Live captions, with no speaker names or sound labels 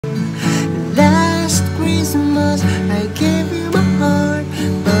Christmas, I gave you my heart,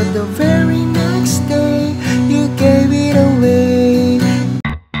 but the very next day, you gave it away.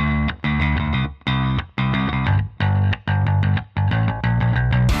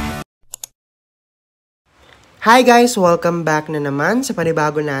 Hi guys! Welcome back na naman sa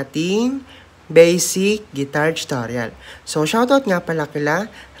panibago nating basic guitar tutorial. So, shoutout nga pala kila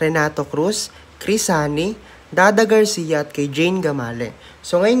Renato Cruz, Chris Hani, Dada Garcia at kay Jane Gamale.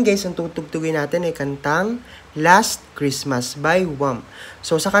 So, ngayon guys, ang tutugtugin natin ay kantang Last Christmas by Wham.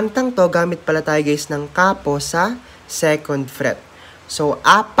 So, sa kantang to, gamit pala tayo guys ng kapo sa 2nd fret. So,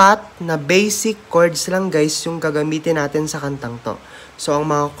 4 na basic chords lang guys yung gagamitin natin sa kantang to. So, ang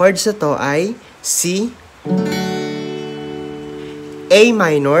mga chords na to ay C, A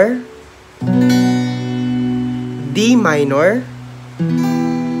minor, D minor,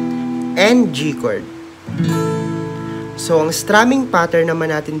 and G chord. So, ang strumming pattern naman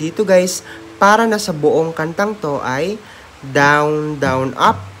natin dito guys, para na sa buong kantang to ay down, down,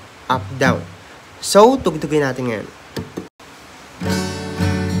 up, up, down. So, tugtugin natin ngayon.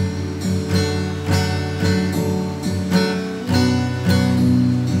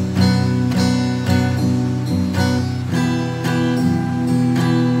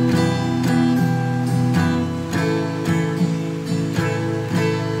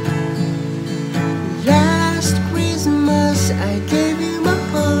 I gave you my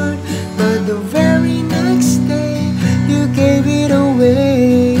heart, but the very next day you gave it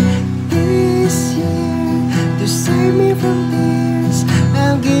away. This year, to save me from tears,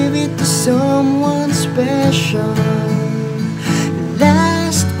 I'll give it to someone special.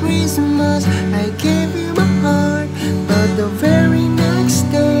 Last Christmas, I gave you my heart, but the very next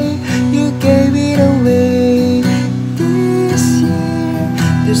day you gave it away. This year,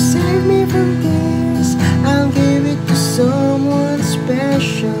 to save me from tears, I'll give it to someone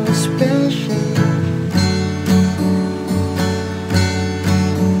special, special.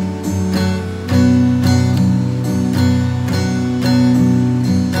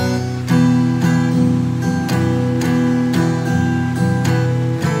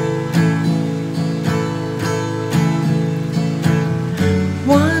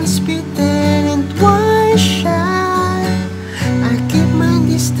 Once bitten and twice shy, I keep my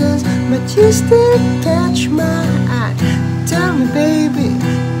distance, but you still catch my eye. Tell me baby,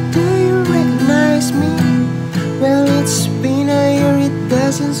 do you recognize me? Well, it's been a year, it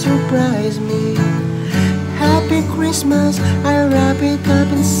doesn't surprise me. Happy Christmas, I wrap it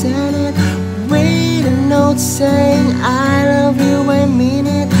up and send it. Wait a note saying I love you, I mean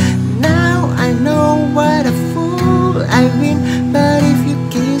it. Now I know what a fool I've been, but if you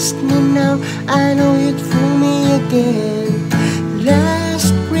kissed me now, I know you'd fool me again.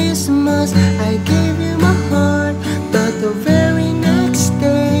 Last Christmas, I gave you my heart, but the very next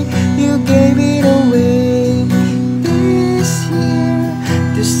day, you gave it away. This year,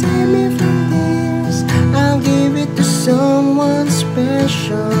 to save me from this, I'll give it to someone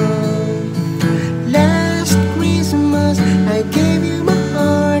special. Last Christmas, I gave you my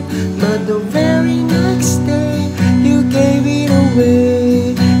heart, but the very next day, you gave it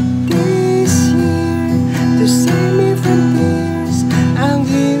away. This year, to save me from this, I'll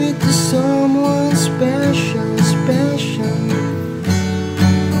give it to someone special, special.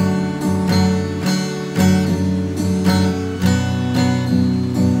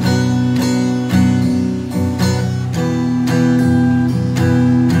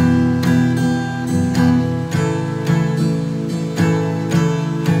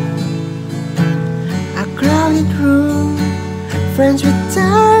 A crowded room, friends with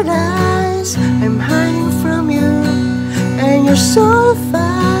tired eyes, I'm hiding from you, and you're so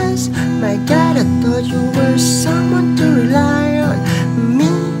fast. My God, I thought you were someone to rely on. Me,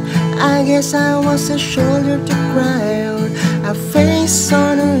 I guess I was a shoulder to cry on, a face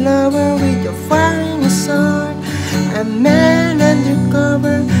on a lover with your fire in his heart, a man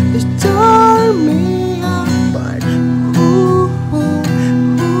undercover that tore me apart. Ooh, ooh,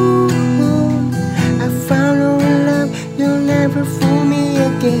 ooh, ooh. I found a real love, you'll never fool me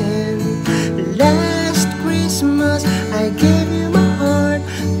again. Last Christmas, I gave you my heart,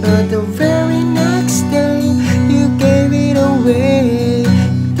 but the very next day, you gave it away.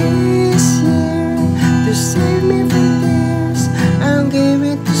 This year, to save me from this, I'll give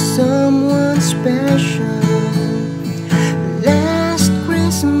it to someone special. Last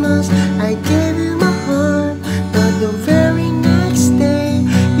Christmas, I gave you my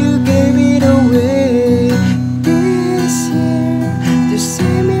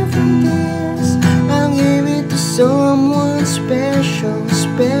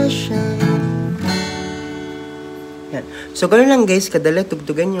So, ganoon lang guys, kadali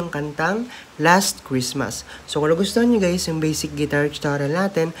tugtugan yung kantang Last Christmas. So, kung gusto niyo guys yung basic guitar tutorial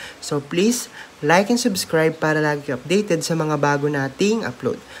natin, so please like and subscribe para lagi updated sa mga bago nating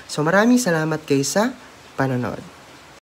upload. So, maraming salamat guys sa panonood.